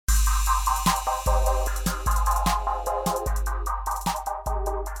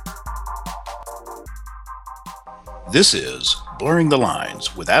This is Blurring the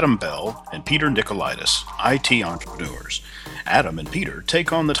Lines with Adam Bell and Peter Nicolaitis, IT entrepreneurs. Adam and Peter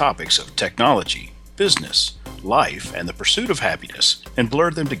take on the topics of technology, business, life, and the pursuit of happiness and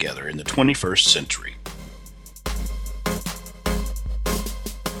blur them together in the 21st century.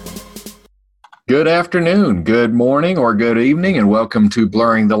 Good afternoon, good morning, or good evening, and welcome to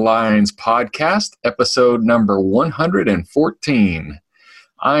Blurring the Lines podcast, episode number 114.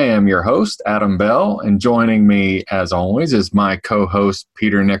 I am your host, Adam Bell, and joining me, as always, is my co-host,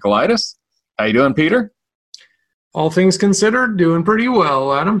 Peter Nicolaitis. How you doing, Peter? All things considered, doing pretty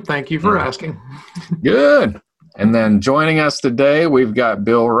well, Adam. Thank you for asking. Good. And then joining us today, we've got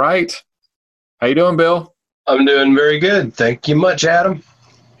Bill Wright. How you doing, Bill? I'm doing very good. Thank you much, Adam.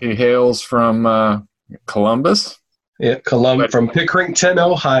 He hails from Columbus. Yeah, from Pickerington,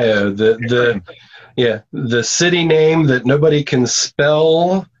 Ohio. The city name that nobody can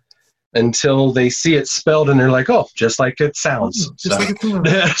spell until they see it spelled and they're like, oh, just like it sounds. Like it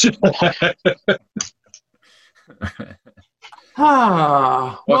sounds.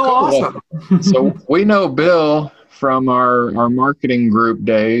 Awesome. So we know Bill from our marketing group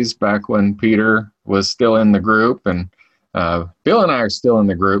days back when Peter was still in the group, and Bill and I are still in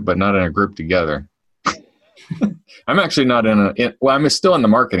the group, but not in a group together. I'm actually not I'm still in the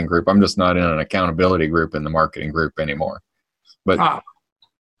marketing group. I'm just not in an accountability group in the marketing group anymore. But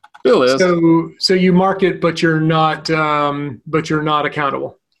Bill is. So you market, but you're not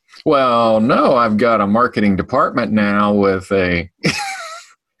accountable. Well, no, I've got a marketing department now and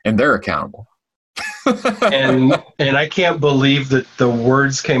they're accountable. and I can't believe that the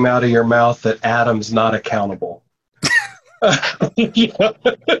words came out of your mouth that Adam's not accountable.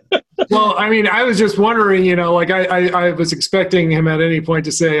 Well, I mean, I was just wondering, I was expecting him at any point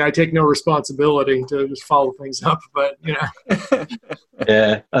to say, I take no responsibility, to just follow things up, but,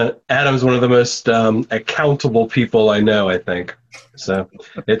 Yeah, Adam's one of the most accountable people I know, I think. So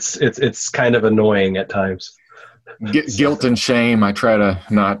it's kind of annoying at times. Guilt and shame, I try to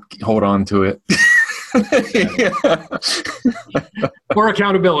not hold on to it. Or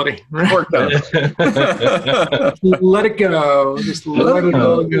accountability, right? Or accountability. Let it go. Just let it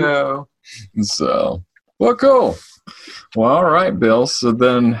all go. So, well, cool. Well, all right, Bill. So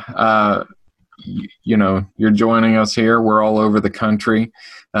then, you're joining us here. We're all over the country.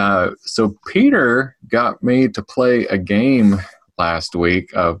 So Peter got me to play a game last week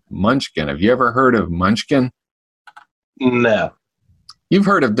of Munchkin. Have you ever heard of Munchkin? No. You've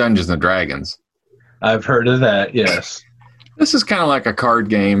heard of Dungeons and Dragons. I've heard of that, yes. This is kind of like a card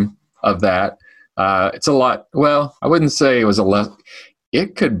game of that. It's a lot, well, I wouldn't say it was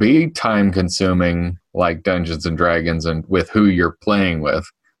it could be time consuming like Dungeons and Dragons and with who you're playing with,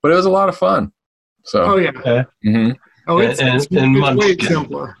 but it was a lot of fun. So, oh yeah. Mm-hmm. Oh, it's way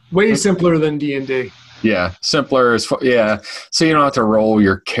simpler. Way simpler than D&D. Yeah, simpler as yeah. So you don't have to roll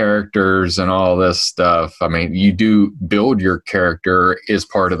your characters and all this stuff. I mean, you do build your character as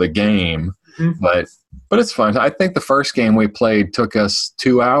part of the game, but it's fun. I think the first game we played took us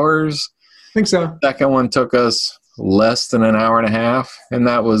 2 hours. I think so. Second one took us less than an hour and a half, and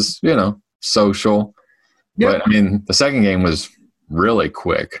that was, social. Yep. But I mean, the second game was really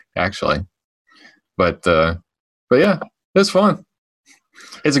quick, actually. But yeah, it's fun.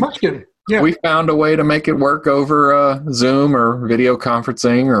 It's Munchkin. Yeah. We found a way to make it work over Zoom or video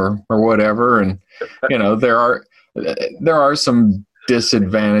conferencing or whatever, and there are some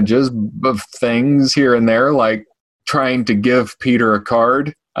disadvantages of things here and there, like trying to give Peter a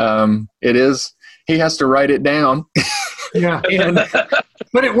card. He has to write it down. Yeah.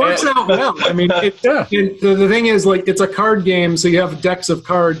 But it works out well. I mean, the thing is, like, it's a card game, so you have decks of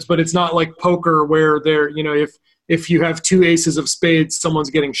cards, but it's not like poker where if you have two aces of spades,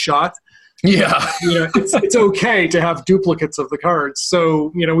 someone's getting shot. Yeah. It's okay to have duplicates of the cards.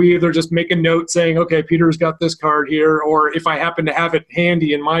 So, we either just make a note saying, okay, Peter's got this card here, or if I happen to have it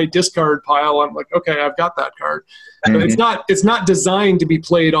handy in my discard pile, I'm like, okay, I've got that card. Mm-hmm. So it's not designed to be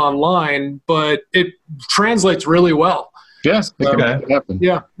played online, but it translates really well. Yes, it can make it happen.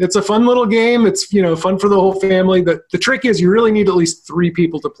 Yeah, it's a fun little game. It's fun for the whole family. The trick is you really need at least 3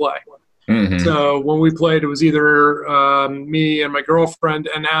 people to play. Mm-hmm. So when we played, it was either me and my girlfriend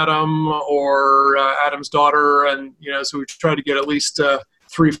and Adam, or Adam's daughter, and so we tried to get at least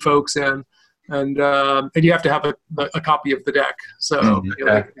 3 folks in, and you have to have a copy of the deck. So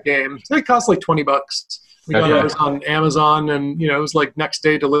the game, it costs like $20. We got ours on Amazon, and it was like next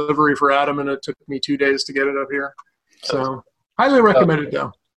day delivery for Adam, and it took me 2 days to get it up here. So highly recommended,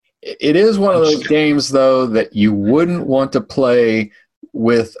 though. It is one of those games, though, that you wouldn't want to play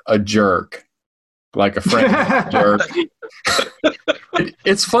with a jerk, like a friend jerk.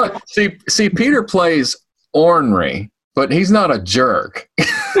 It's fun. See, Peter plays ornery, but he's not a jerk.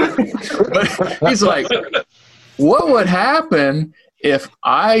 But he's like, what would happen if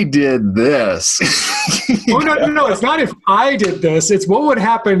I did this? Oh, no, it's not if I did this. It's what would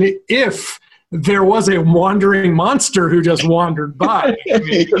happen if there was a wandering monster who just wandered by. I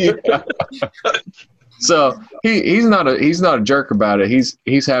mean, Yeah. So he's not a jerk about it.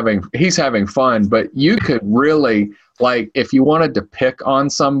 He's having fun, but you could really, like, if you wanted to pick on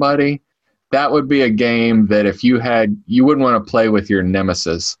somebody, that would be a game that if you wouldn't want to play with your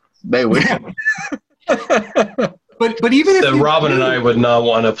nemesis. They would. But even if Robin and I would not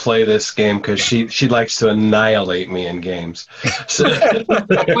want to play this game because she likes to annihilate me in games. So.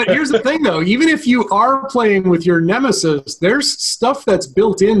 But here's the thing, though. Even if you are playing with your nemesis, there's stuff that's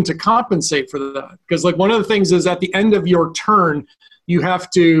built in to compensate for that. Because, like, one of the things is at the end of your turn, you have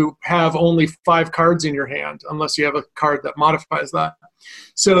to have only 5 cards in your hand, unless you have a card that modifies that.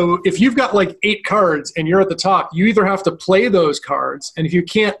 So if you've got like 8 cards and you're at the top, you either have to play those cards, and if you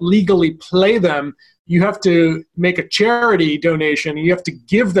can't legally play them, you have to make a charity donation. And you have to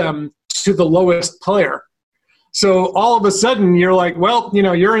give them to the lowest player. So all of a sudden you're like, well,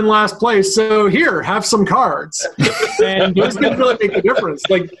 you're in last place, so here, have some cards. And those can really make a difference.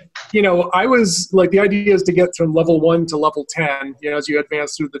 Like, I was like, the idea is to get from level 1 to level 10, as you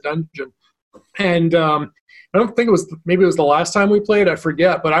advance through the dungeon. And I don't think maybe it was the last time we played, I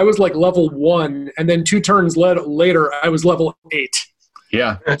forget, but I was like level 1, and then 2 turns later, I was level 8.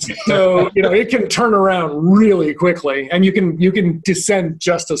 Yeah. So, it can turn around really quickly, and you can descend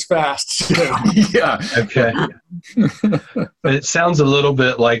just as fast. Yeah. Okay. But it sounds a little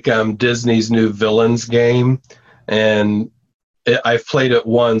bit like Disney's new Villains game, and I've played it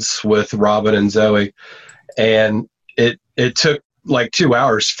once with Robin and Zoe, and it took like 2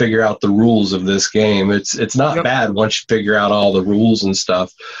 hours to figure out the rules of this game. It's not bad once you figure out all the rules and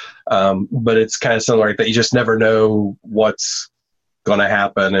stuff, but it's kind of similar like that. You just never know what's going to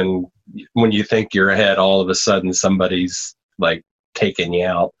happen, and when you think you're ahead, all of a sudden somebody's like taking you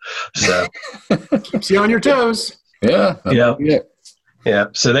out. So keeps you on your toes. Yeah. Yeah.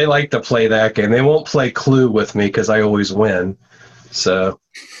 So they like to play that game. They won't play Clue with me because I always win. So,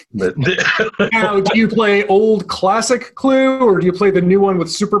 but now, do you play old classic Clue, or do you play the new one with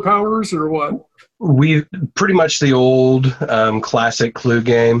superpowers, or what? we pretty much the old classic Clue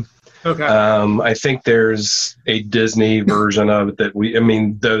game. Okay. I think there's a Disney version of it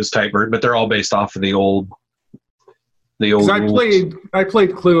that those type, but they're all based off of the old. I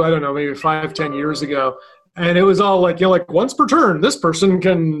played Clue, I don't know, maybe 5-10 years ago, and it was all like, once per turn, this person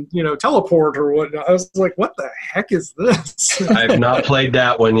can, teleport or whatnot. I was like, what the heck is this? I've not played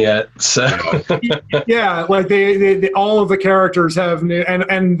that one yet. So yeah, like they all of the characters have new,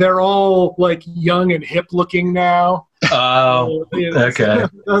 and they're all like young and hip looking now. Oh, okay. I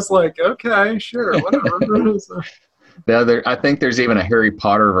was like, okay, sure, whatever. I think there's even a Harry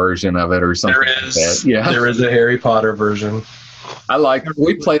Potter version of it or something. There is. Like that. Yeah. There is a Harry Potter version.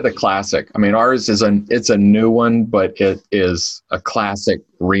 We play the classic. I mean, ours it's a new one, but it is a classic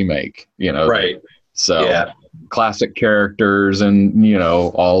remake, Right. So yeah. Classic characters and,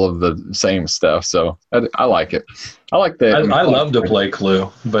 all of the same stuff. So I like it. I like that. I love to play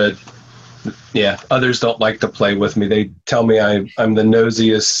Clue, but yeah, others don't like to play with me. They tell me I'm the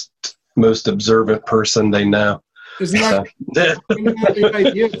nosiest, most observant person they know. Isn't that the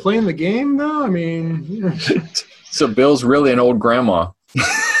idea of playing the game, though? I mean, So Bill's really an old grandma.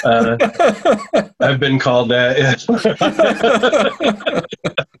 I've been called that. Yeah.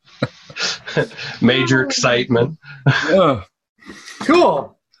 Major excitement. Yeah.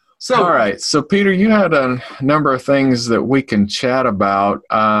 Cool. So, all right. So, Peter, you had a number of things that we can chat about.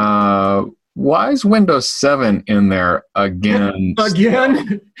 Why is Windows 7 in there again?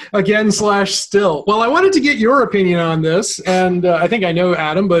 Again/still. Well, I wanted to get your opinion on this, and I think I know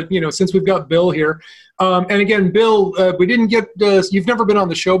Adam, but since we've got Bill here, and again, Bill, we didn't get. You've never been on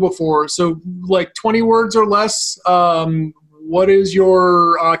the show before, so like 20 words or less. What is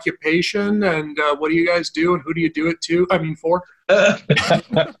your occupation, and what do you guys do, and who do you do it to? For?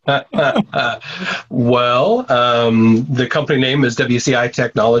 Well, the company name is WCI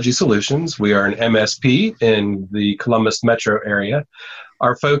Technology Solutions. We are an MSP in the Columbus metro area.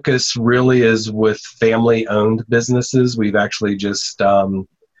 Our focus really is with family-owned businesses. We've actually just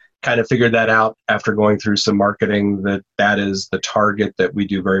kind of figured that out after going through some marketing, that is the target that we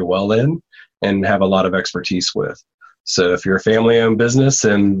do very well in and have a lot of expertise with. So if you're a family-owned business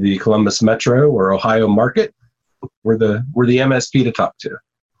in the Columbus metro or Ohio market, we're the MSP to talk to.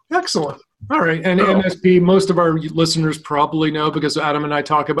 Excellent. All right. And MSP, most of our listeners probably know because Adam and I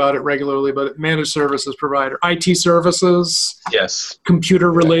talk about it regularly, but managed services provider, IT services. Yes.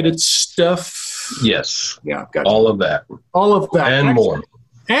 Computer-related stuff. Yes. Yeah, gotcha. All of that. All of that. And more.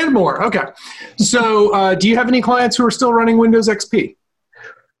 And more. Okay. So do you have any clients who are still running Windows XP?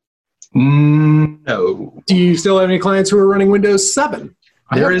 No. Do you still have any clients who are running Windows 7?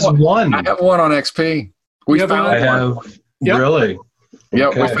 There is one. I have one on XP. We You have found one? I have. Yep. Really? Yeah,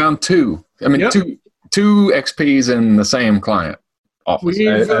 we Okay. found two. I mean, Yep. two XPs in the same client office. We've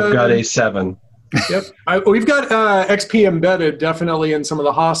I've got a 7. Yep. We've got XP embedded definitely in some of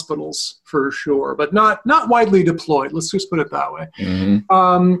the hospitals for sure, but not widely deployed. Let's just put it that way.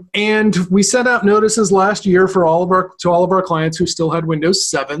 Mhm. And we sent out notices last year for all of our clients who still had Windows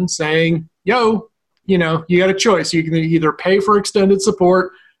 7 saying, yo, you got a choice. You can either pay for extended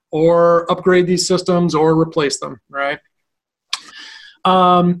support or upgrade these systems or replace them, right?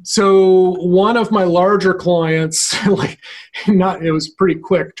 So one of my larger clients, it was pretty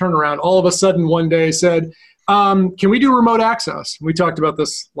quick turnaround. All of a sudden one day said, can we do remote access? We talked about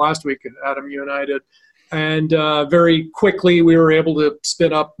this last week, Adam, you and I did. And very quickly we were able to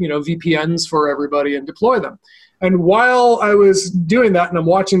spin up, VPNs for everybody and deploy them. And while I was doing that and I'm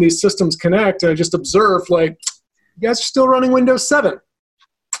watching these systems connect, I just observed, you guys are still running Windows 7.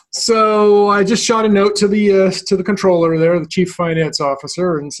 So I just shot a note to the controller there, the chief finance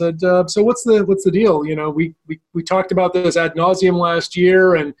officer, and said, "So what's the deal? We talked about this ad nauseum last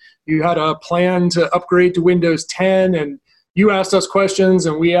year, and you had a plan to upgrade to Windows 10, and you asked us questions,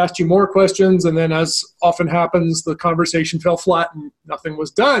 and we asked you more questions, and then, as often happens, the conversation fell flat, and nothing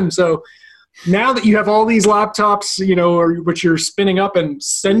was done. So now that you have all these laptops, which you're spinning up and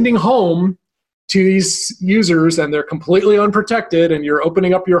sending home to these users, and they're completely unprotected, and you're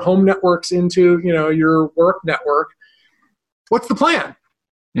opening up your home networks into your work network, what's the plan?"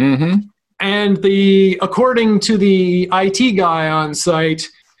 Mm-hmm. And according to the IT guy on site,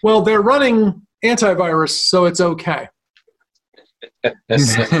 well, they're running antivirus, so it's okay.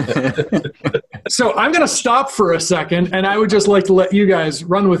 So I'm going to stop for a second, and I would just like to let you guys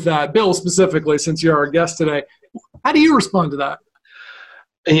run with that. Bill, specifically, since you're our guest today, how do you respond to that?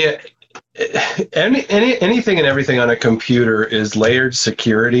 Yeah. Anything and everything on a computer is layered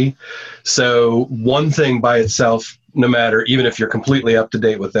security. So one thing by itself, no matter, even if you're completely up to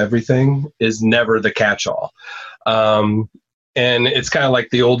date with everything, is never the catch-all. And it's kind of like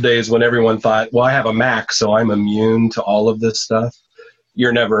the old days when everyone thought, well, I have a Mac, so I'm immune to all of this stuff.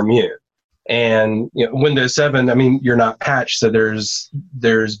 You're never immune. And Windows 7, I mean, you're not patched, so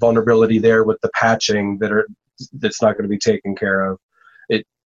there's vulnerability there with the patching that's not going to be taken care of.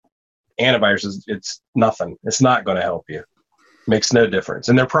 Antivirus it's nothing. It's not going to help you. Makes no difference.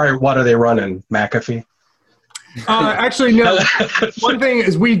 And what are they running? McAfee? Actually, no. One thing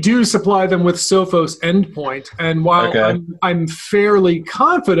is we do supply them with Sophos endpoint, and while I'm fairly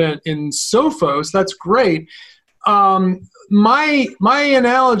confident in Sophos, that's great. My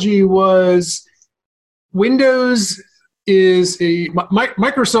analogy was Windows is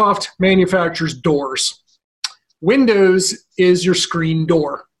Microsoft manufactures doors. Windows is your screen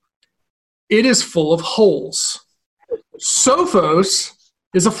door. It is full of holes. Sophos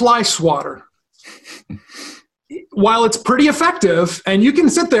is a fly swatter. While it's pretty effective, and you can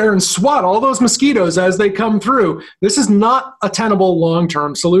sit there and swat all those mosquitoes as they come through, this is not a tenable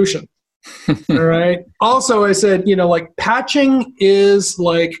long-term solution. All right. Also, I said, patching is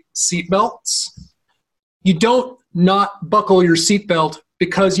like seatbelts. You don't not buckle your seatbelt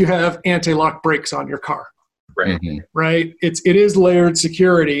because you have anti-lock brakes on your car. Right. Mm-hmm. Right. It is layered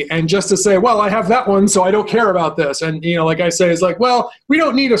security. And just to say, well, I have that one, so I don't care about this. And, like I say, it's like, well, we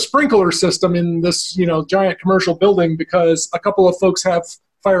don't need a sprinkler system in this, giant commercial building because a couple of folks have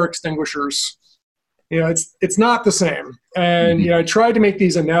fire extinguishers. It's not the same. And, I tried to make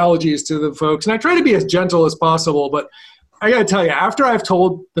these analogies to the folks, and I try to be as gentle as possible. But I got to tell you, after I've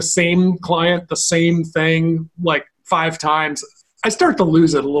told the same client the same thing like 5 times, I start to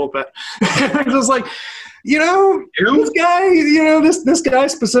lose it a little bit. I'm just like, this guy, this guy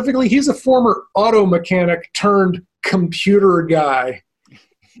specifically, he's a former auto mechanic turned computer guy.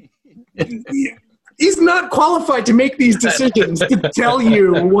 He's not qualified to make these decisions to tell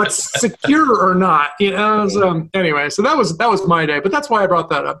you what's secure or not. So anyway, so that was my day, but that's why I brought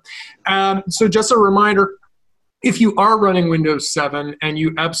that up. So just a reminder, if you are running Windows 7 and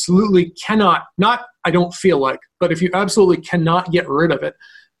you absolutely cannot, I don't feel like, but if you absolutely cannot get rid of it,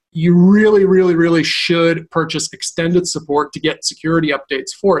 you really, really, really should purchase extended support to get security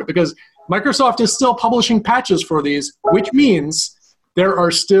updates for it, because Microsoft is still publishing patches for these, which means there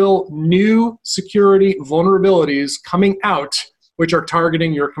are still new security vulnerabilities coming out which are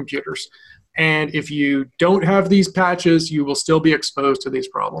targeting your computers. And if you don't have these patches, you will still be exposed to these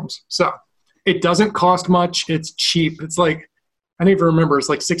problems. So it doesn't cost much. It's cheap. It's like, I don't even remember. It's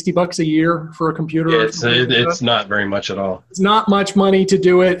like $60 a year for a computer. It's not very much at all. It's not much money to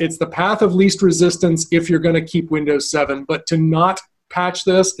do it. It's the path of least resistance if you're going to keep Windows 7. But to not patch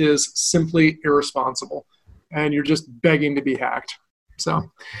this is simply irresponsible. And you're just begging to be hacked. So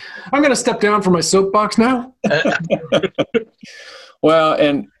I'm going to step down from my soapbox now. Well,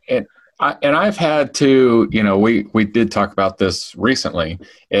 and I've had to, we did talk about this recently,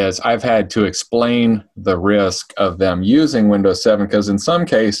 is I've had to explain the risk of them using Windows 7, because in some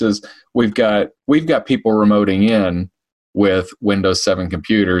cases we've got people remoting in with Windows 7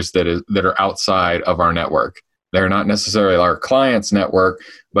 computers that are outside of our network. They're not necessarily our client's network,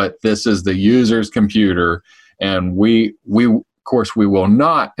 but this is the user's computer, and we of course we will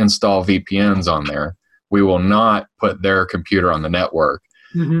not install VPNs on there. We will not put their computer on the network.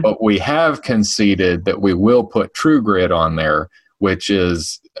 Mm-hmm. But we have conceded that we will put TrueGrid on there, which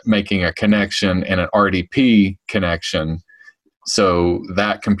is making a connection and an RDP connection, so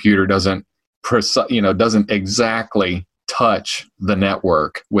that computer doesn't exactly touch the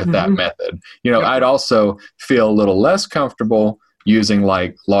network with mm-hmm. that method. Yep. I'd also feel a little less comfortable using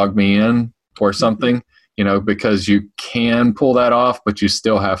like LogMeIn or something, because you can pull that off, but you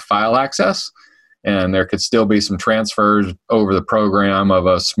still have file access. And there could still be some transfers over the program of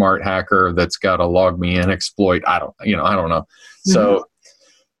a smart hacker that's got a LogMeIn exploit. I don't know. Mm-hmm.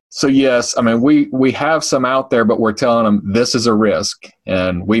 So yes, I mean, we have some out there, but we're telling them this is a risk,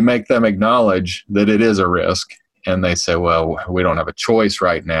 and we make them acknowledge that it is a risk. And they say, well, we don't have a choice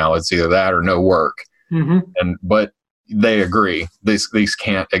right now. It's either that or no work. Mm-hmm. But they agree these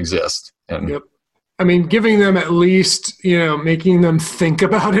can't exist. And yep. I mean, giving them at least, making them think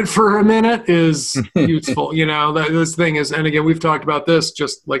about it for a minute is useful. This thing is, and again, we've talked about this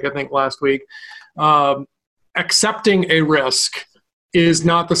just like I think last week. Accepting a risk is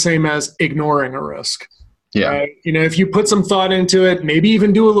not the same as ignoring a risk. Yeah. Right? If you put some thought into it, maybe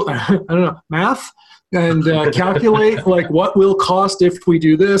even do math and calculate like what will cost if we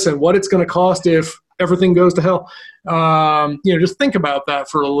do this and what it's going to cost if everything goes to hell. Just think about that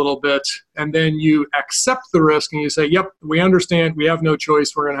for a little bit, and then you accept the risk and you say, yep, we understand, we have no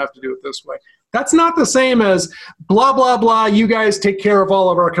choice, we're going to have to do it this way. That's not the same as blah, blah, blah, you guys take care of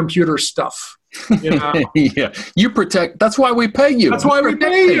all of our computer stuff. Yeah, you protect, that's why we pay you. That's why we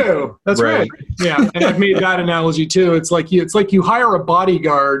pay you. That's right. Yeah, and I've made that analogy too. It's like you hire a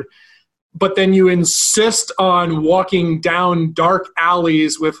bodyguard, but then you insist on walking down dark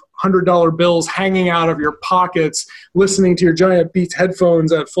alleys with $100 bills hanging out of your pockets, listening to your giant Beats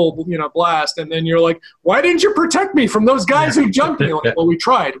headphones at full, blast. And then you're like, why didn't you protect me from those guys who jumped me? Like, well, we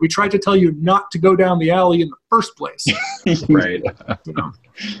tried. We tried to tell you not to go down the alley in the first place. Right.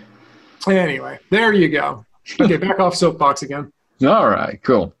 Anyway, there you go. Okay, back off soapbox again. All right,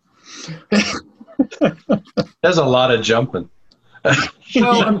 cool. There's a lot of jumping.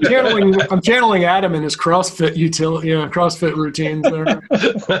 Well, I'm channeling Adam in his CrossFit CrossFit routines there.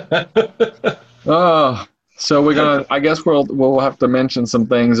 So I guess we'll have to mention some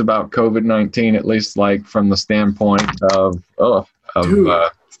things about COVID-19, at least like from the standpoint of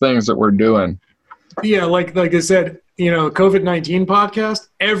things that we're doing. Yeah, like I said, COVID-19 podcast.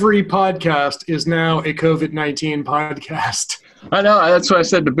 Every podcast is now a COVID-19 podcast. I know. That's what I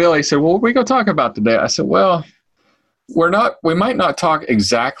said to Bill. He said, "Well, what are we going to talk about today?" I said, "Well, we might not talk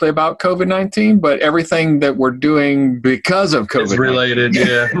exactly about COVID-19, but everything that we're doing because of COVID-19. It's related,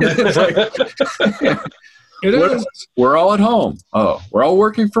 yeah. It is. We're all at home. Oh, we're all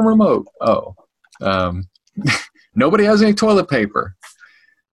working from remote. Oh, nobody has any toilet paper.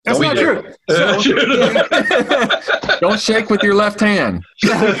 That's not true. Don't shake with your left hand.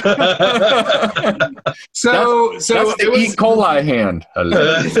 That's the E. coli hand.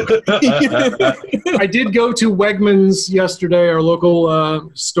 I did go to Wegmans yesterday, our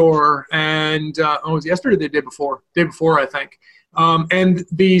local store, and it was yesterday or the day before? Day before, I think. And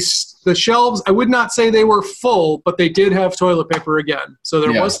the shelves, I would not say they were full, but they did have toilet paper again. So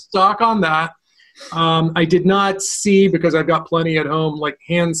there was stock on that. I did not see, because I've got plenty at home, like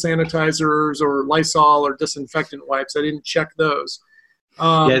hand sanitizers or Lysol or disinfectant wipes. I didn't check those.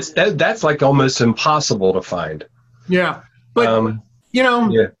 That's like almost impossible to find. Yeah. But,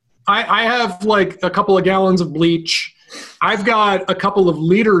 I have like a couple of gallons of bleach. I've got a couple of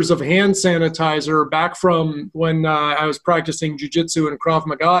liters of hand sanitizer back from when I was practicing jiu-jitsu and Krav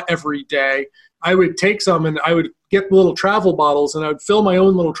Maga every day. I would take some and I would get little travel bottles and I would fill my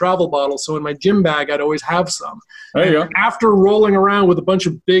own little travel bottles. So in my gym bag, I'd always have some. There you go. After rolling around with a bunch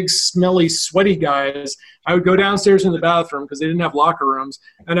of big, smelly, sweaty guys, I would go downstairs in the bathroom because they didn't have locker rooms.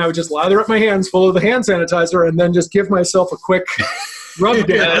 And I would just lather up my hands full of the hand sanitizer and then just give myself a quick rubbed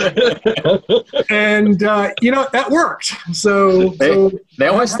it, and that worked. So they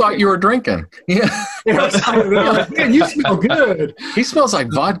always thought you were drinking. Yeah, they're like, man, you smell good. He smells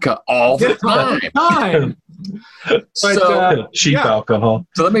like vodka all the time. But, cheap alcohol.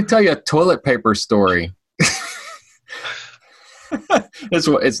 So let me tell you a toilet paper story.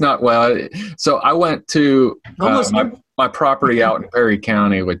 It's not well. So I went to my property out in Perry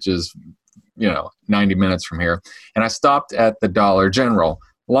County, which is 90 minutes from here, and I stopped at the Dollar General.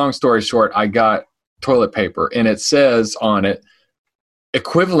 Long story short, I got toilet paper, and it says on it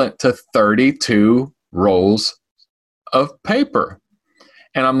equivalent to 32 rolls of paper,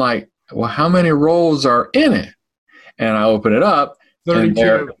 and I'm like, well, how many rolls are in it? And I open it up, 32.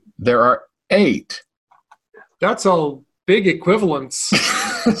 And there are 8. That's a big equivalence.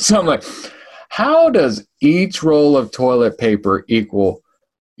 So I'm like, how does each roll of toilet paper equal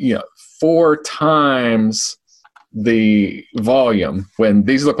 4 times the volume when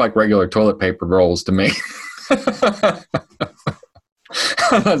these look like regular toilet paper rolls to me? I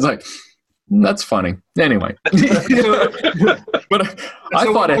was like, that's funny. Anyway. But I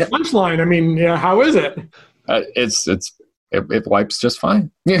thought it punchline. I mean, how is it? It wipes just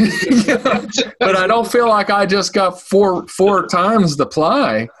fine. But I don't feel like I just got four times the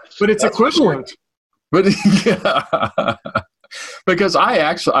ply. But it's equivalent. But because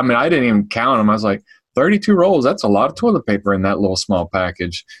I didn't even count them. I was like, 32 rolls, that's a lot of toilet paper in that little small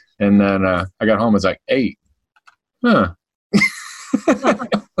package. And then I got home, it was like 8. Huh.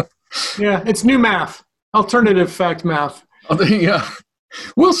 Yeah, it's new math. Alternative fact math. Yeah.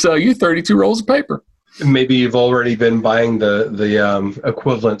 We'll sell you 32 rolls of paper. Maybe you've already been buying the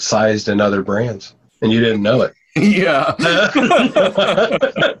equivalent sized in other brands, and you didn't know it. Yeah.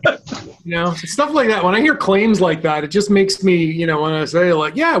 Stuff like that. When I hear claims like that, it just makes me, when I say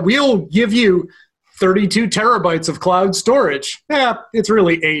like, yeah, we'll give you 32 terabytes of cloud storage. Yeah, it's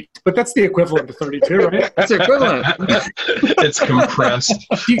really 8, but that's the equivalent to 32, right? That's equivalent. It's compressed.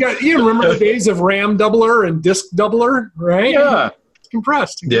 You remember the days of RAM doubler and disk doubler, right? Yeah. It's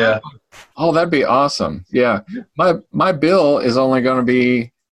compressed. Yeah. Oh, that'd be awesome. Yeah. My bill is only going to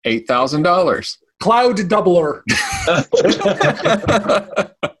be $8,000. Cloud doubler.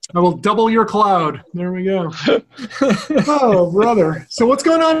 I will double your cloud. There we go. Oh, brother. So what's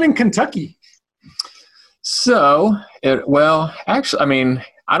going on in Kentucky? So, actually, I mean,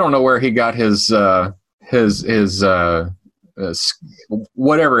 I don't know where he got his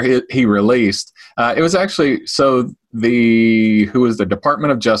whatever he released. It was actually, so the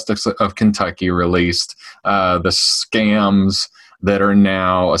Department of Justice of Kentucky released the scams that are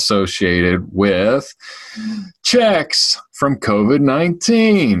now associated with checks from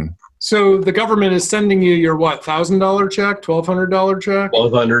COVID-19. So the government is sending you your $1,000 check, $1,200 check?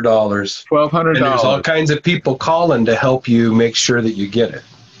 $1,200. $1,200. And there's all kinds of people calling to help you make sure that you get it.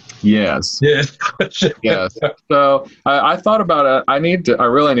 Yes. Yes. Yes. So I thought about it. I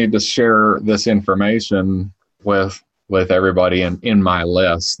really need to share this information with everybody in my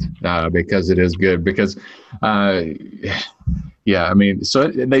list because it is good. Because so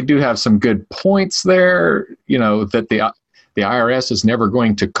they do have some good points there. That the IRS is never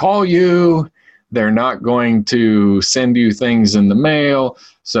going to call you. They're not going to send you things in the mail.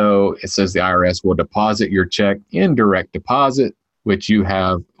 So it says the IRS will deposit your check in direct deposit, which you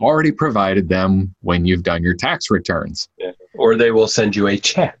have already provided them when you've done your tax returns. Yeah. Or they will send you a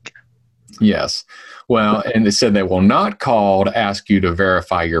check. Yes. Well, and they said they will not call to ask you to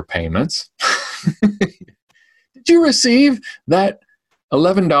verify your payments. Did you receive that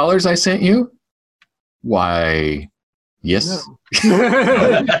 $11 I sent you? Why, yes.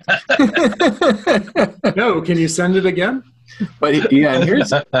 No. No, can you send it again? But yeah, and here's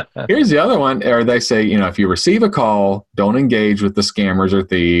the other one. Or they say, if you receive a call, don't engage with the scammers or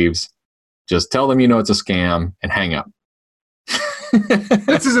thieves. Just tell them it's a scam and hang up.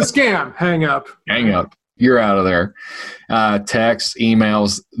 This is a scam. Hang up. Hang up. You're out of there. Text,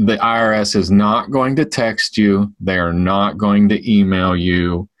 emails. The IRS is not going to text you. They are not going to email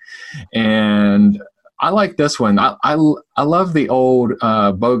you. And I like this one. I love the old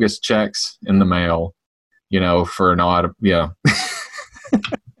bogus checks in the mail. For an odd, yeah.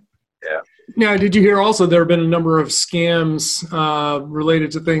 Yeah. Yeah. Did you hear also there have been a number of scams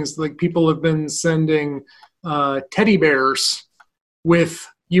related to things like people have been sending teddy bears with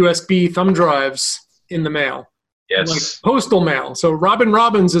USB thumb drives in the mail. Yes. Like postal mail. So Robin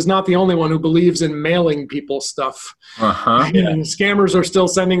Robbins is not the only one who believes in mailing people stuff. Uh-huh. And scammers are still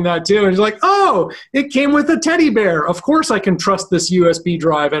sending that too. And he's like, oh, it came with a teddy bear. Of course I can trust this USB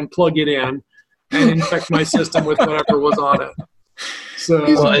drive and plug it in and infect my system with whatever was on it. So,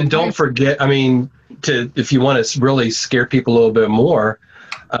 well, and don't forget, if you want to really scare people a little bit more,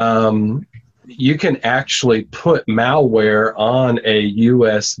 you can actually put malware on a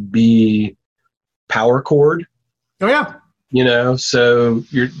USB power cord. Oh yeah. So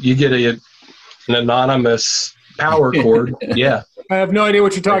you get an anonymous power cord. Yeah. I have no idea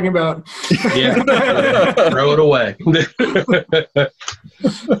what you're talking about. Yeah. Throw it away. No.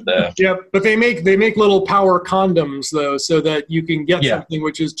 Yeah, but they make little power condoms though, so that you can get something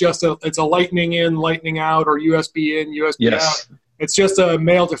which is just it's a lightning in, lightning out, or USB in, USB out. It's just a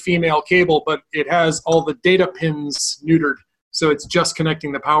male to female cable, but it has all the data pins neutered, so it's just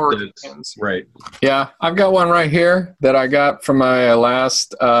connecting the power pins. Right. Yeah, I've got one right here that I got from my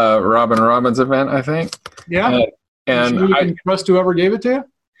last Robin Robbins event, I think. Yeah. And you can trust whoever gave it to you?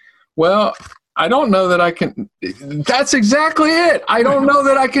 Well, I don't know that I can. That's exactly it. I don't know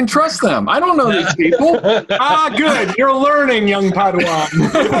that I can trust them. I don't know these people. Good. You're learning, young Padawan.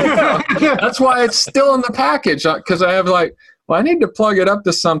 That's why it's still in the package, because I have I need to plug it up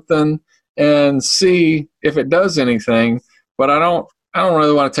to something and see if it does anything, but I don't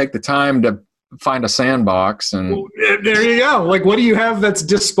really want to take the time to find a sandbox. And well, there you go. What do you have that's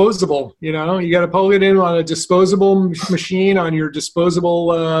disposable? You got to plug it in on a disposable machine on your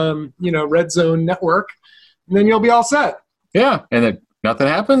disposable, red zone network, and then you'll be all set. Yeah, and nothing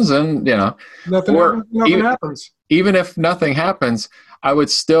happens, and nothing happens. Even if nothing happens, I would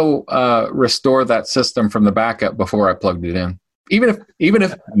still restore that system from the backup before I plugged it in. Even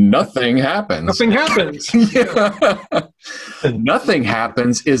if nothing happens. Nothing happens. Nothing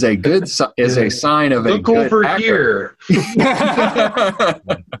happens is a sign of a good over hacker. Here. Yeah.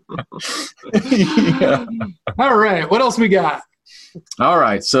 All right. What else we got? All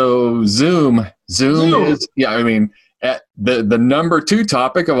right. So Zoom is the number 2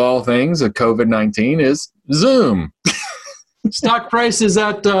 topic of all things of COVID-19 is Zoom. Stock price is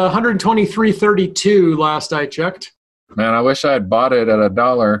at $123.32 last I checked. Man, I wish I had bought it at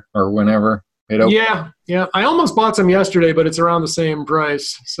 $1 or whenever it opened. Yeah. I almost bought some yesterday, but it's around the same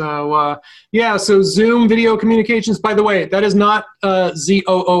price. So, so Zoom Video Communications, by the way, that is not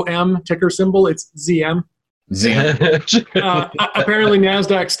ZOOM ticker symbol. It's ZM. Apparently,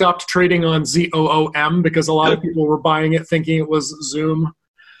 NASDAQ stopped trading on ZOOM because a lot of people were buying it thinking it was Zoom.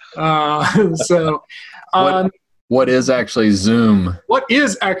 What is actually Zoom? What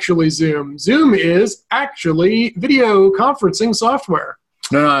is actually Zoom? Zoom is actually video conferencing software.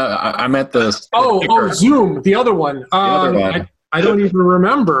 No, I meant the. Zoom, the other one. I don't even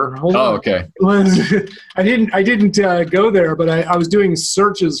remember. Hold on. Okay. I didn't go there, but I was doing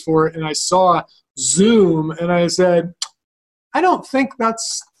searches for it, and I saw Zoom, and I said, I don't think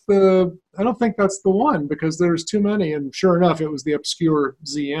that's the one because there's too many. And sure enough, it was the obscure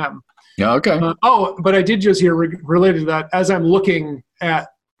ZM. Yeah. Okay. But I did just hear related to that as I'm looking at,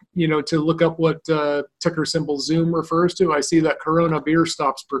 to look up what ticker symbol Zoom refers to. I see that Corona beer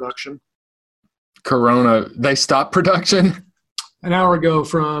stops production. Corona, they stopped production? An hour ago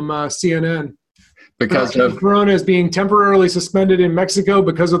from CNN. Because of Corona is being temporarily suspended in Mexico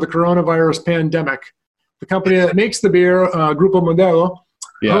because of the coronavirus pandemic. The company that makes the beer, Grupo Modelo,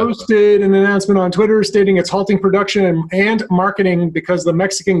 posted an announcement on Twitter stating it's halting production and marketing because the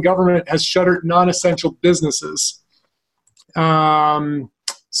Mexican government has shuttered non-essential businesses.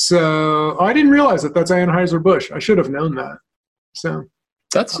 So I didn't realize that. That's Anheuser-Busch. I should have known that. So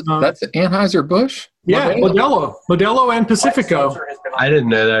that's Anheuser-Busch? Yeah, Modelo and Pacifico. I didn't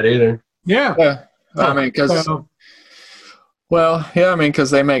know that either. Yeah. I mean, because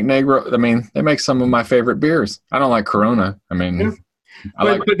they make Negro. I mean, they make some of my favorite beers. I don't like Corona. I mean,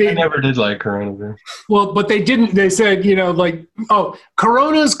 I never did like Corona beer. Well, but they didn't. They said,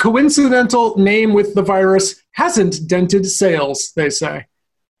 Corona's coincidental name with the virus hasn't dented sales. They say.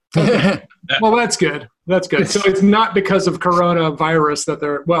 Well, that's good. That's good. So it's not because of coronavirus that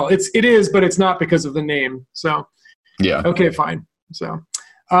they're. Well, it is, but it's not because of the name. So. Yeah. Okay. Fine. So.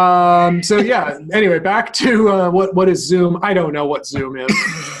 Anyway, back to what is Zoom? I don't know what Zoom is,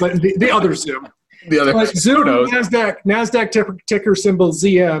 but the other Zoom. Zoom, NASDAQ ticker symbol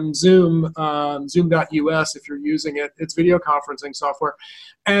ZM, Zoom, Zoom.us if you're using it. It's video conferencing software.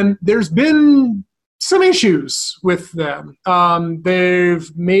 And there's been some issues with them.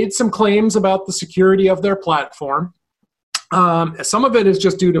 They've made some claims about the security of their platform. Some of it is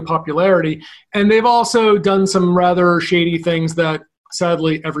just due to popularity. And they've also done some rather shady things that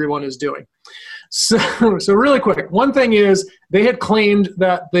sadly everyone is doing. So really quick, one thing is they had claimed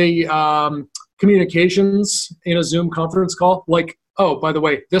that the communications in a Zoom conference call, by the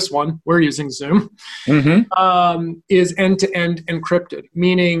way, this one, we're using Zoom, is end-to-end encrypted,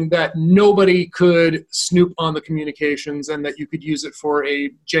 meaning that nobody could snoop on the communications and that you could use it for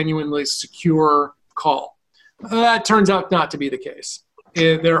a genuinely secure call. That turns out not to be the case.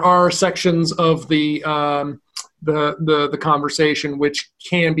 There are sections of the conversation which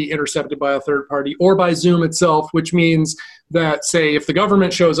can be intercepted by a third party or by Zoom itself, which means that, say, if the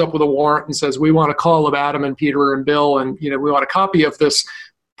government shows up with a warrant and says, we want a call of Adam and Peter and Bill, and we want a copy of this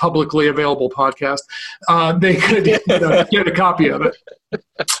publicly available podcast, they could get a copy of it.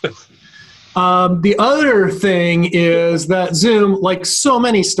 The other thing is that Zoom, like so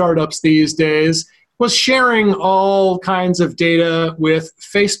many startups these days, was sharing all kinds of data with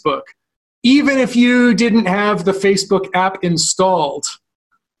Facebook, even if you didn't have the Facebook app installed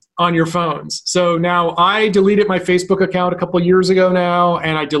on your phones. So now I deleted my Facebook account a couple of years ago now,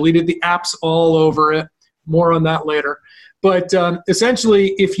 and I deleted the apps all over it. More on that later. But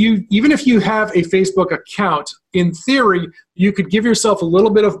essentially, even if you have a Facebook account, in theory, you could give yourself a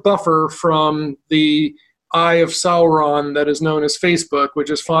little bit of buffer from the Eye of Sauron that is known as Facebook, which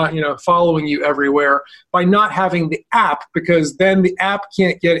is following you everywhere, by not having the app, because then the app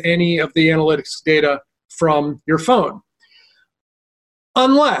can't get any of the analytics data from your phone.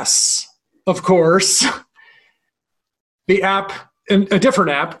 Unless, of course, the app, a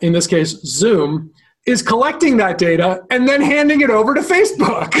different app, in this case Zoom, is collecting that data and then handing it over to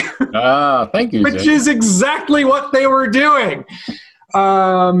Facebook. Thank you, Which is exactly what they were doing.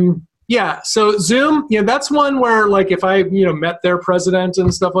 Yeah, so Zoom, that's one where, like, if I, met their president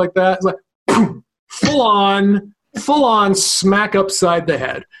and stuff like that, it's like full on smack upside the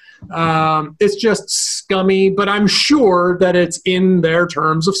head. It's just scummy, but I'm sure that it's in their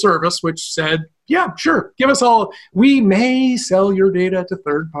terms of service, which said, yeah, sure, give us all. We may sell your data to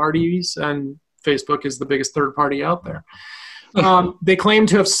third parties, and Facebook is the biggest third party out there. They claim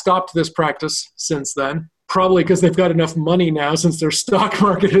to have stopped this practice since then. Probably because they've got enough money now, since their stock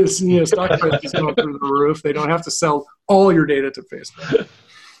market is, stock price is going through the roof. They don't have to sell all your data to Facebook.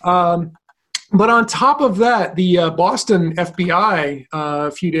 But on top of that, the Boston FBI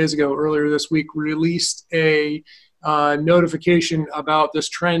a few days ago, earlier this week, released a notification about this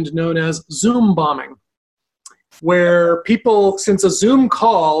trend known as Zoom bombing, where people, since a Zoom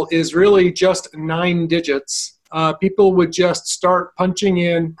call is really just 9 digits, people would just start punching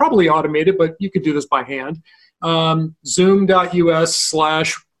in, probably automated, but you could do this by hand, zoom.us/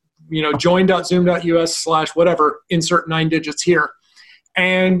 join.zoom.us/ whatever, insert 9 digits here.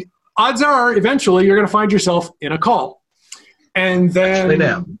 And odds are, eventually, you're going to find yourself in a call. And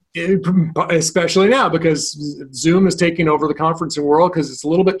then, especially now, because Zoom is taking over the conferencing world because it's a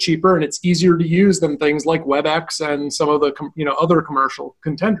little bit cheaper and it's easier to use than things like WebEx and some of the other commercial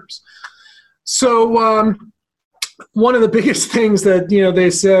contenders. So one of the biggest things that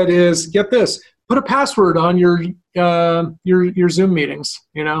they said is, get this, put a password on your Zoom meetings.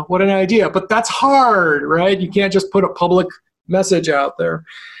 What an idea! But that's hard, right? You can't just put a public message out there.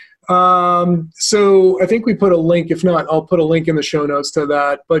 So I think we put a link. If not, I'll put a link in the show notes to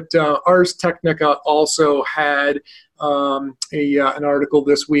that. But Ars Technica also had an article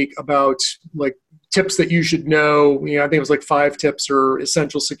this week about, like, tips that you should know. I think it was like 5 tips or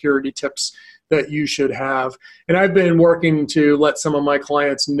essential security tips that you should have. And I've been working to let some of my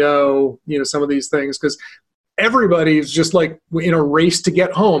clients know, some of these things, because everybody's just like in a race to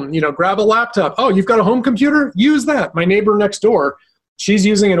get home. Grab a laptop. Oh, you've got a home computer? Use that. My neighbor next door, she's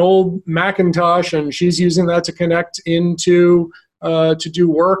using an old Macintosh, and she's using that to connect into to do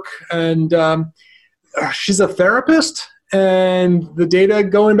work. And she's a therapist, and the data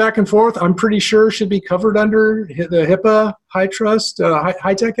going back and forth, I'm pretty sure, should be covered under the HIPAA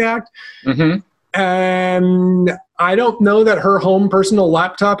High-Tech Act. Mm-hmm. And I don't know that her home personal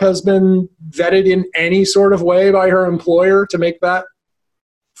laptop has been vetted in any sort of way by her employer to make that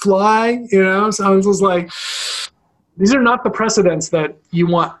fly. So I was just like, these are not the precedents that you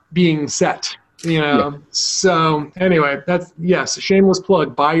want being set. Yeah. So anyway, that's, yes, a shameless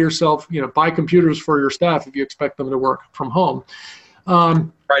plug. Buy yourself, buy computers for your staff if you expect them to work from home.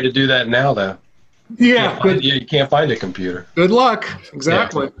 Try to do that now, though. Yeah, you can't find a computer. Good luck.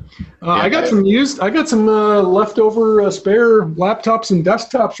 Exactly. Yeah. I got some leftover spare laptops and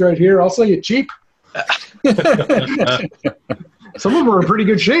desktops right here. I'll sell you cheap. Some of them are in pretty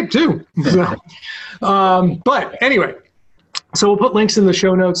good shape too. But anyway. So we'll put links in the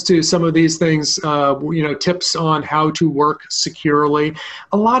show notes to some of these things, tips on how to work securely.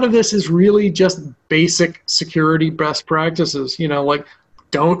 A lot of this is really just basic security best practices, like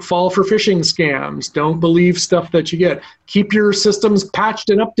don't fall for phishing scams. Don't believe stuff that you get. Keep your systems patched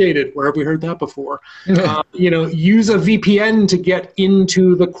and updated. Where have we heard that before? Use a VPN to get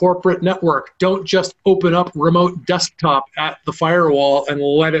into the corporate network. Don't just open up remote desktop at the firewall and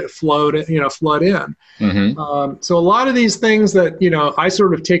let it flood in. Mm-hmm. So a lot of these things that I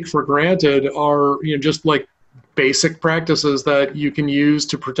sort of take for granted are just like basic practices that you can use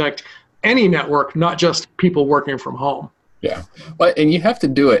to protect any network, not just people working from home. Yeah. Well, and you have to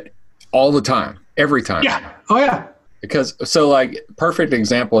do it all the time, every time. Yeah. Oh, yeah. Because, perfect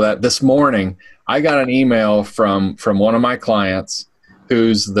example of that, this morning, I got an email from one of my clients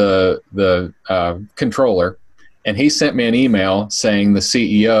who's the controller, and he sent me an email saying the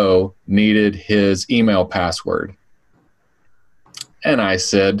CEO needed his email password. And I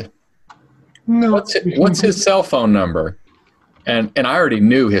said, no. What's his cell phone number? And I already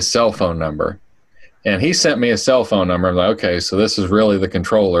knew his cell phone number. And he sent me a cell phone number. I'm like, okay, so this is really the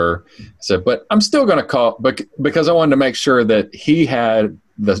controller. I said, but I'm still going to call because I wanted to make sure that he had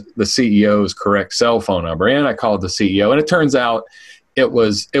the CEO's correct cell phone number. And I called the CEO, and it turns out it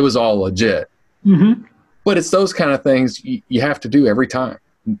was all legit. Mm-hmm. But it's those kind of things you have to do every time,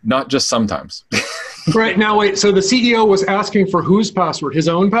 not just sometimes. Right. Now, wait, so the CEO was asking for whose password? His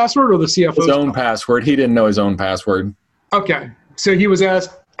own password or the CFO's? His own password. He didn't know his own password. Okay. So he was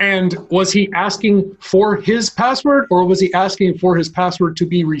asked. And was he asking for his password, or was he asking for his password to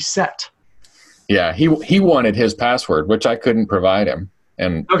be reset? Yeah, he wanted his password, which I couldn't provide him.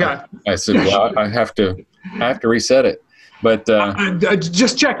 And okay. I said, well, I have to reset it. But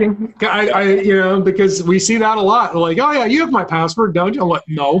just checking, because we see that a lot. Like, oh yeah, you have my password, don't you? I'm like,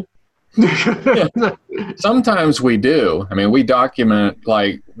 no. Sometimes we do. I mean, we document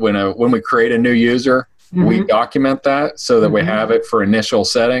like when we create a new user. Mm-hmm. We document that so that we have it for initial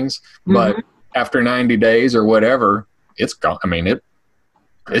settings, but after 90 days or whatever, it's gone. I mean,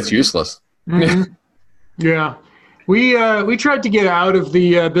 it's useless. Mm-hmm. Yeah. We tried to get out of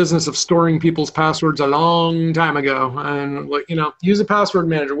the business of storing people's passwords a long time ago, and use a password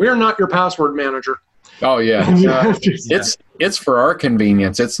manager. We are not your password manager. Oh yeah. It's for our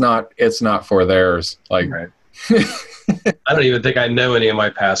convenience. It's not for theirs. Like, right. I don't even think I know any of my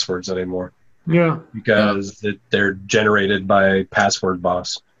passwords anymore. Yeah, because they're generated by Password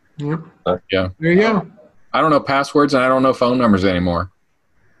Boss. Yeah, yeah. There you go. I don't know passwords, and I don't know phone numbers anymore.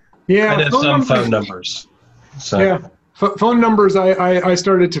 Yeah, I know some phone numbers. So. Yeah, phone numbers. I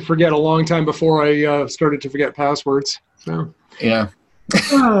started to forget a long time before I started to forget passwords. So yeah.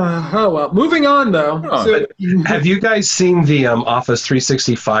 Oh well. Moving on though. Oh, so, have you guys seen the Office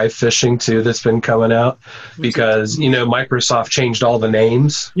 365 phishing too that's been coming out? Because Microsoft changed all the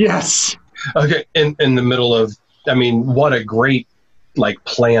names. Yes. Okay, in the middle of, what a great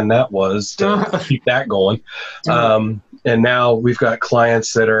plan that was to keep that going. And now we've got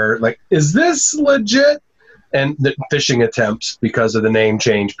clients that are like, is this legit? And the phishing attempts because of the name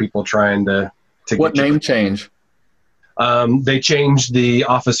change, people trying to what name change? They changed the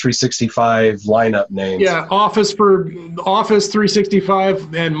Office 365 lineup names. Yeah, Office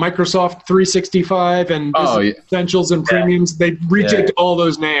 365 and Microsoft 365 and Essentials and Premiums. They rejigged all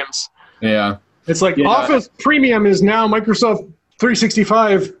those names. Yeah. It's like Office Premium is now Microsoft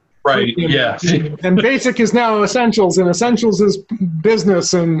 365. Right, yeah. And Basic is now Essentials, and Essentials is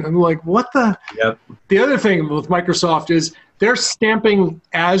Business. And like, what the? Yep. The other thing with Microsoft is they're stamping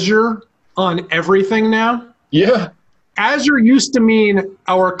Azure on everything now. Yeah. Azure used to mean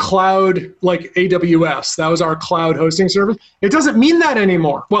our cloud, like AWS. That was our cloud hosting service. It doesn't mean that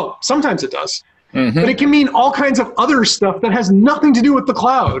anymore. Well, sometimes it does. Mm-hmm. But it can mean all kinds of other stuff that has nothing to do with the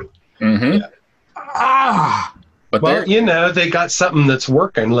cloud. Mm-hmm. But they got something that's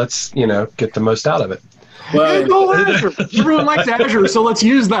working. Let's, get the most out of it. Well, Azure. Everyone likes Azure, so let's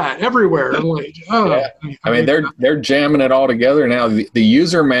use that everywhere. Like, they're jamming it all together now. The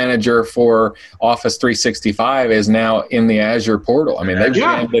user manager for Office 365 is now in the Azure portal. I mean, they've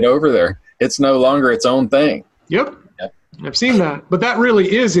jammed it over there. It's no longer its own thing. Yep. I've seen that, but that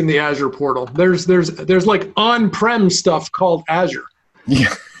really is in the Azure portal. There's like on-prem stuff called Azure.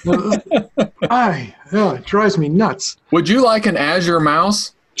 Yeah. It drives me nuts. Would you like an Azure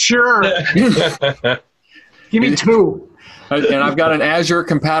mouse? Sure. Give me 2. And I've got an Azure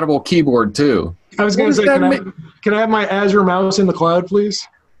compatible keyboard too. I was going to say, can I have my Azure mouse in the cloud, please?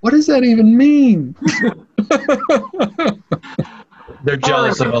 What does that even mean? They're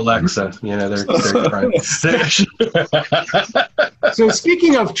jealous of Alexa. They're trying. So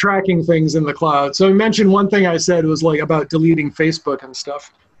speaking of tracking things in the cloud, so I mentioned one thing I said was like about deleting Facebook and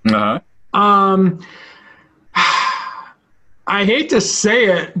stuff. Uh-huh. I hate to say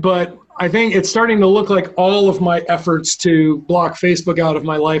it, but I think it's starting to look like all of my efforts to block Facebook out of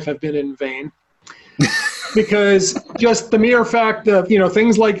my life have been in vain. Because just the mere fact of,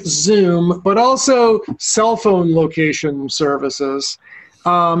 things like Zoom, but also cell phone location services,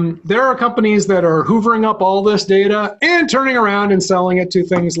 there are companies that are hoovering up all this data and turning around and selling it to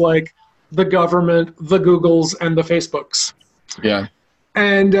things like the government, the Googles, and the Facebooks. Yeah.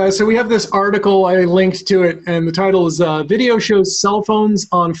 And so we have this article, I linked to it, and the title is Video Shows Cell Phones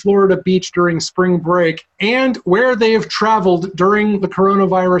on Florida Beach During Spring Break and Where They Have Traveled During the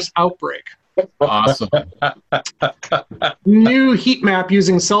Coronavirus Outbreak. Awesome. New heat map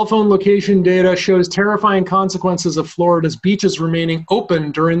using cell phone location data shows terrifying consequences of Florida's beaches remaining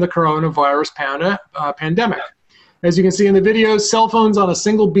open during the coronavirus pandemic. As you can see in the video, cell phones on a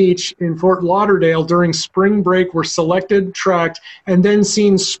single beach in Fort Lauderdale during spring break were selected, tracked, and then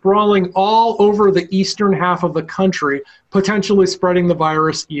seen sprawling all over the eastern half of the country, potentially spreading the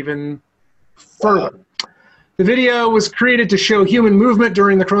virus even further. The video was created to show human movement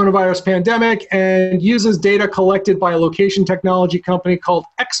during the coronavirus pandemic and uses data collected by a location technology company called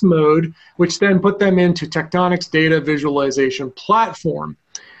Xmode, which then put them into Tectonic's data visualization platform.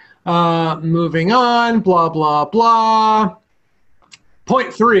 Moving on, blah, blah, blah.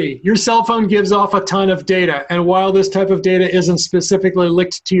 Point 3, your cell phone gives off a ton of data. And while this type of data isn't specifically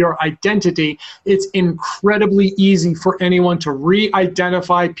linked to your identity, it's incredibly easy for anyone to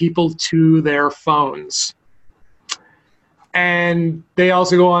re-identify people to their phones. And they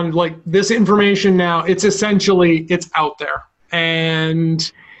also go on, like, this information now, it's out there.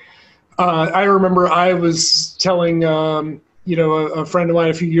 And I remember I was telling a friend of mine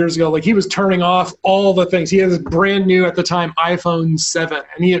a few years ago, like, he was turning off all the things. He had this brand new, at the time, iPhone 7,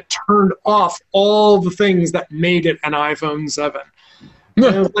 and he had turned off all the things that made it an iPhone 7. And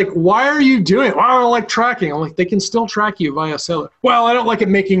I was like, why are you doing it? Well, I don't like tracking. I'm like, they can still track you via cellular. Well, I don't like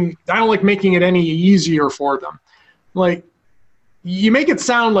making it any easier for them. Like, you make it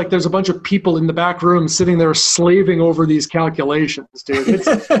sound like there's a bunch of people in the back room sitting there slaving over these calculations, dude.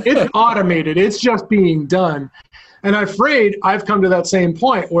 It's automated. It's just being done. And I'm afraid I've come to that same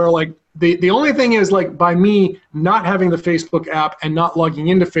point where, like, the only thing is, like, by me not having the Facebook app and not logging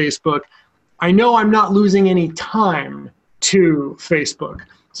into Facebook, I know I'm not losing any time to Facebook.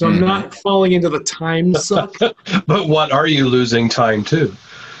 So I'm not falling into the time suck. But what are you losing time to?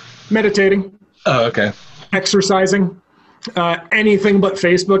 Meditating. Oh, okay. Exercising. Anything but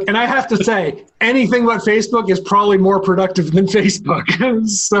Facebook. And I have to say, anything but Facebook is probably more productive than Facebook.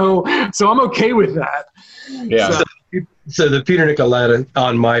 so I'm okay with that. Yeah. So the Peter Nicolaitis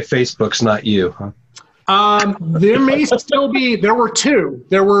on my Facebook's not you, huh? There may still be. There were two.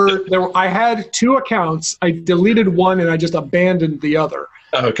 I had 2 accounts. I deleted one and I just abandoned the other.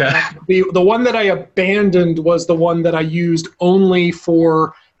 Okay. The one that I abandoned was the one that I used only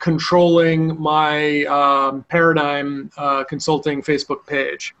for controlling my Paradigm Consulting Facebook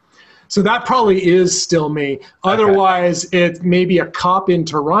page. So that probably is still me. Otherwise, it may be a cop in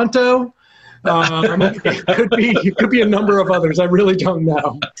Toronto. It could be a number of others. I really don't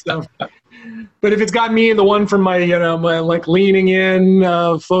know. So, but if it's got me, the one from my like leaning in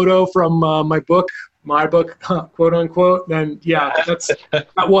photo from my book, quote unquote, then yeah,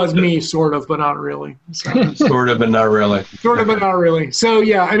 that was me, sort of, but not really. So, sort of, but not really. Sort of, but not really. So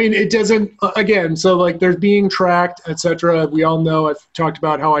yeah, I mean, it doesn't. Again, so like, there's being tracked, etc. We all know. I've talked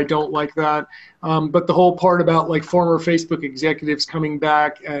about how I don't like that. But the whole part about, like, former Facebook executives coming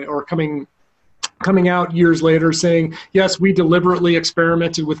back or coming out years later saying, yes, we deliberately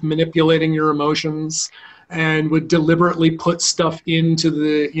experimented with manipulating your emotions and would deliberately put stuff into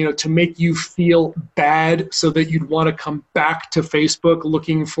the, to make you feel bad so that you'd want to come back to Facebook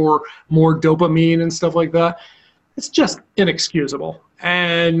looking for more dopamine and stuff like that. It's just inexcusable.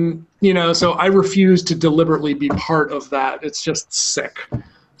 And, so I refuse to deliberately be part of that. It's just sick.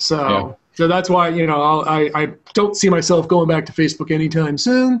 So that's why, I don't see myself going back to Facebook anytime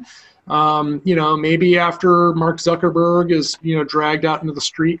soon. Maybe after Mark Zuckerberg is, dragged out into the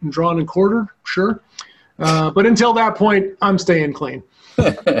street and drawn and quartered, sure. But until that point, I'm staying clean.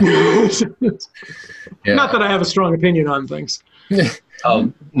 Not that I have a strong opinion on things.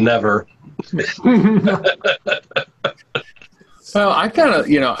 Never. Well, I kind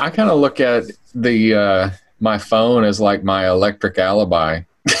of look at my phone as like my electric alibi,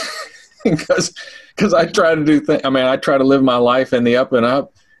 because I try to do things. I mean, I try to live my life in the up and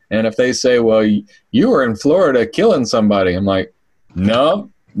up. And if they say, well, you were in Florida killing somebody, I'm like, nope,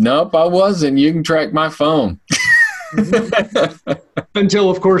 I wasn't. You can track my phone. Until,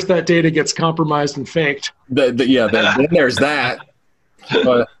 of course, that data gets compromised and faked. Then there's that.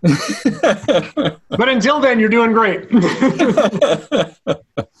 But until then, you're doing great.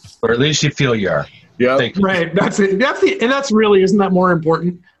 Or at least you feel you are. Yeah. Thank you. Right. That's it. That's really, isn't that more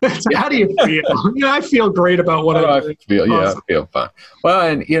important? How do you feel? I feel great about what I do. I feel fine. Well,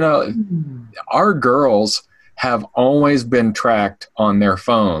 and our girls have always been tracked on their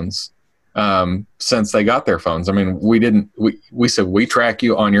phones since they got their phones. I mean, we said, we track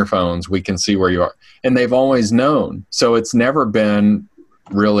you on your phones. We can see where you are. And they've always known. So it's never been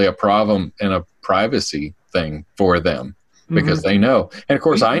really a problem and a privacy thing for them because they know. And of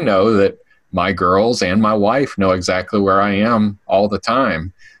course, I know that my girls and my wife know exactly where I am all the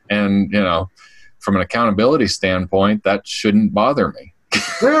time. And, from an accountability standpoint, that shouldn't bother me.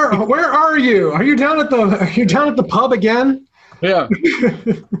 Where are you? Are you down at the pub again? Yeah.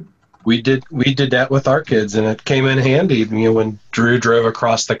 We did that with our kids, and it came in handy. When Drew drove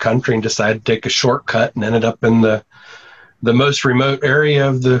across the country and decided to take a shortcut and ended up in the most remote area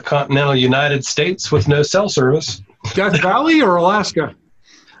of the continental United States with no cell service. Death Valley or Alaska?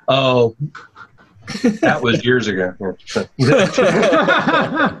 Oh, that was years ago.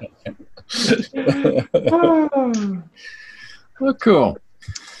 Oh, cool.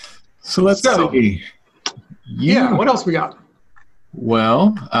 So let's see. Yeah, what else we got?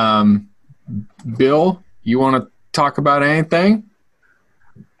 Well, Bill, you want to talk about anything?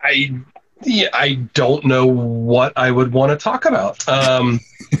 I don't know what I would want to talk about.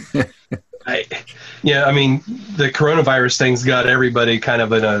 The coronavirus thing's got everybody kind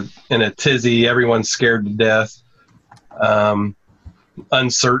of in a tizzy. Everyone's scared to death.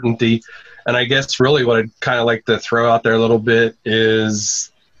 Uncertainty. And I guess really what I'd kind of like to throw out there a little bit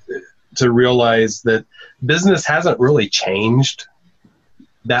is to realize that business hasn't really changed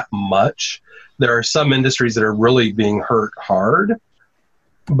that much. There are some industries that are really being hurt hard,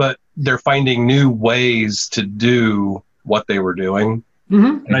 but they're finding new ways to do what they were doing.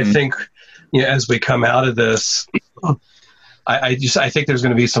 Mm-hmm. And I think, as we come out of this, I think there's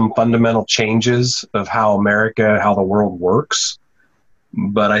going to be some fundamental changes of how the world works.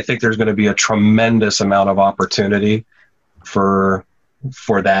 But I think there's going to be a tremendous amount of opportunity for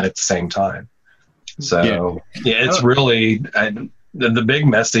that at the same time. So it's really the big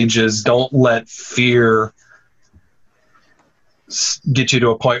message is don't let fear get you to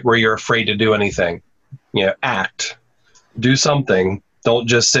a point where you're afraid to do anything. Act, do something. Don't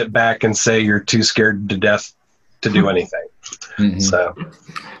just sit back and say you're too scared to death to do anything. Mm-hmm. So,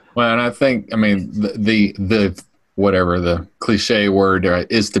 well, and I think, the whatever the cliche word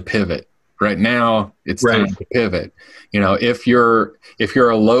is to pivot. Right now, it's time to pivot. If you're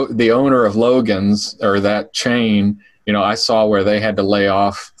the owner of Logan's or that chain, I saw where they had to lay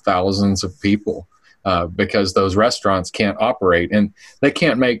off thousands of people because those restaurants can't operate and they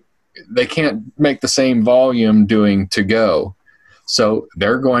can't make the same volume doing to go. So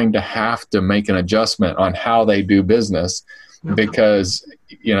they're going to have to make an adjustment on how they do business because,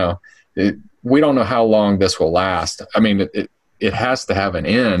 we don't know how long this will last. I mean, it has to have an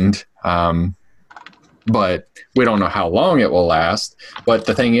end, but we don't know how long it will last. But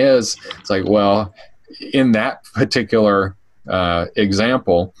the thing is, it's like, well, in that particular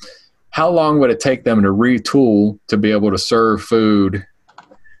example, how long would it take them to retool to be able to serve food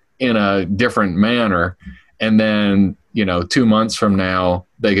in a different manner? And then, 2 months from now,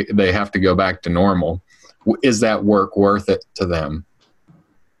 they have to go back to normal. Is that work worth it to them?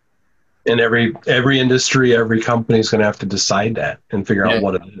 And every industry, every company is going to have to decide that and figure out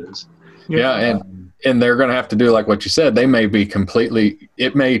what it is. Yeah, and they're going to have to do like what you said. They may be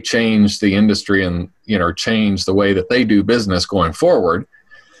it may change the industry and change the way that they do business going forward,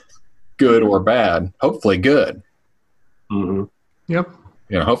 good or bad. Hopefully, good. Mm-hmm. Yep.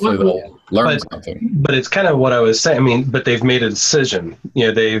 Hopefully they'll learn something. But it's kind of what I was saying. But they've made a decision.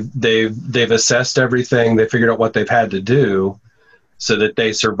 They've assessed everything. They figured out what they've had to do so that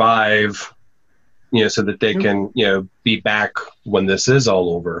they survive, so that they can, be back when this is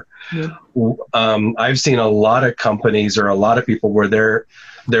all over. Yeah. I've seen a lot of companies or a lot of people where they're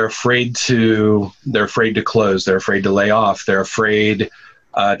afraid to close. They're afraid to lay off. They're afraid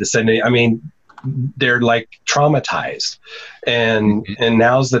to send they're like traumatized, and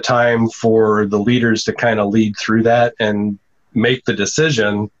now's the time for the leaders to kind of lead through that and make the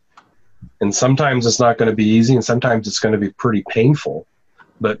decision. And sometimes it's not going to be easy, and sometimes it's going to be pretty painful,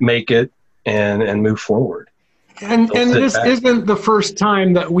 but make it and move forward. And this isn't the first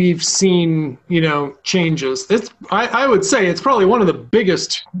time that we've seen, changes. I would say it's probably one of the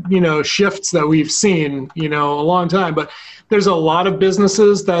biggest, shifts that we've seen, a long time. But there's a lot of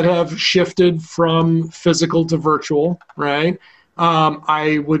businesses that have shifted from physical to virtual, right?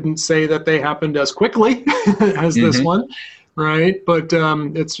 I wouldn't say that they happened as quickly as this one, right? But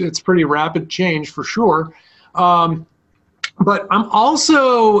it's pretty rapid change for sure. But I'm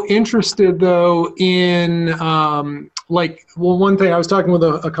also interested, though, in one thing I was talking with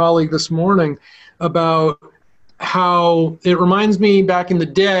a colleague this morning about how it reminds me back in the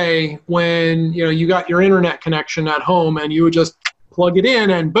day when you got your internet connection at home and you would just plug it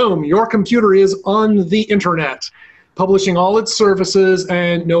in and boom, your computer is on the internet, publishing all its services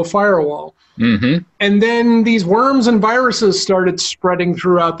and no firewall. Mm-hmm. And then these worms and viruses started spreading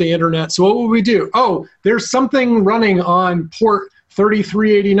throughout the internet. So what would we do? Oh, there's something running on port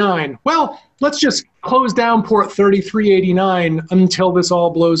 3389. Well, let's just close down port 3389 until this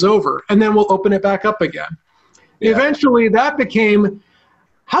all blows over, and then we'll open it back up again. Yeah. Eventually, that became,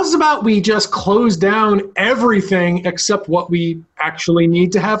 how's about we just close down everything except what we actually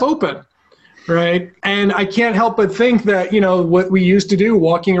need to have open, right? And I can't help but think that, what we used to do,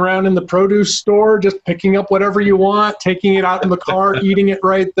 walking around in the produce store, just picking up whatever you want, taking it out in the car, eating it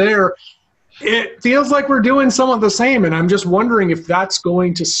right there, it feels like we're doing some of the same. And I'm just wondering if that's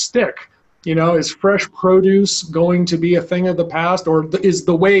going to stick. Is fresh produce going to be a thing of the past, or is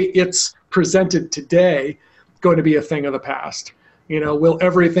the way it's presented today going to be a thing of the past? Will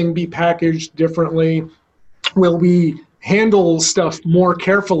everything be packaged differently? Will we handle stuff more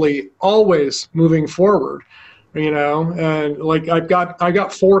carefully always moving forward? And like I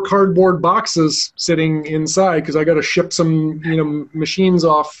got 4 cardboard boxes sitting inside because I got to ship some machines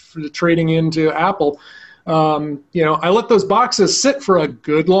off trading into Apple. I let those boxes sit for a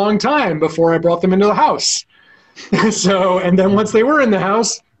good long time before I brought them into the house. And then once they were in the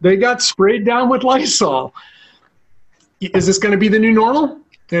house, they got sprayed down with Lysol. Is this going to be the new normal?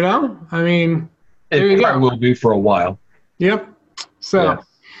 I mean, it probably will be for a while. Yep. So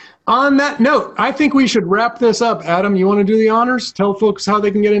on that note, I think we should wrap this up. Adam, you want to do the honors? Tell folks how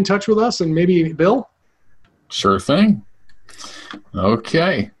they can get in touch with us, and maybe Bill? Sure thing.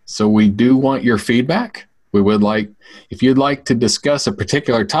 Okay. So we do want your feedback. We would like, if you'd like to discuss a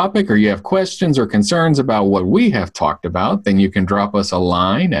particular topic or you have questions or concerns about what we have talked about, then you can drop us a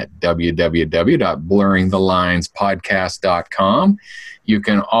line at www.blurringthelinespodcast.com. You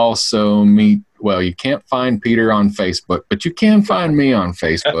can also you can't find Peter on Facebook, but you can find me on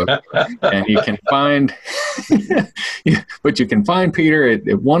Facebook. And you can find, but you can find Peter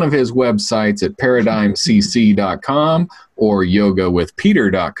at one of his websites at paradigmcc.com or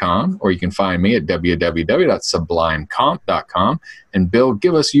yogawithpeter.com, or you can find me at www.sublimecomp.com. And Bill,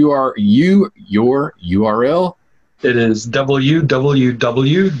 give us your URL. It is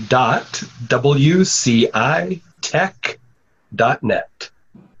www.wcitech.net.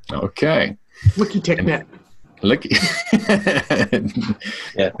 Okay. WikiTechNet.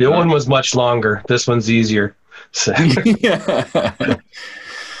 Yeah, the old one was much longer. This one's easier. So.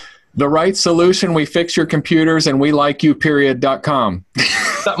 The right solution, we fix your computers and we like you, period.com.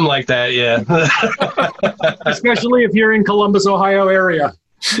 Something like that, yeah. Especially if you're in Columbus, Ohio area.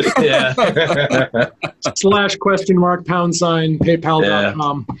 Yeah. /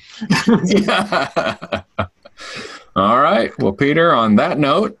 $paypal.com. Yeah. All right. Well, Peter, on that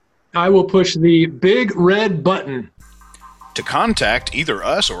note, I will push the big red button. To contact either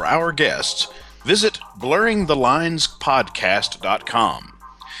us or our guests, visit blurringthelinespodcast.com.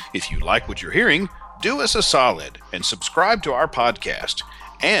 If you like what you're hearing, do us a solid and subscribe to our podcast.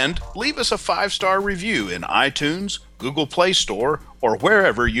 And leave us a 5-star review in iTunes, Google Play Store, or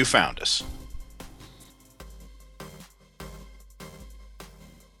wherever you found us.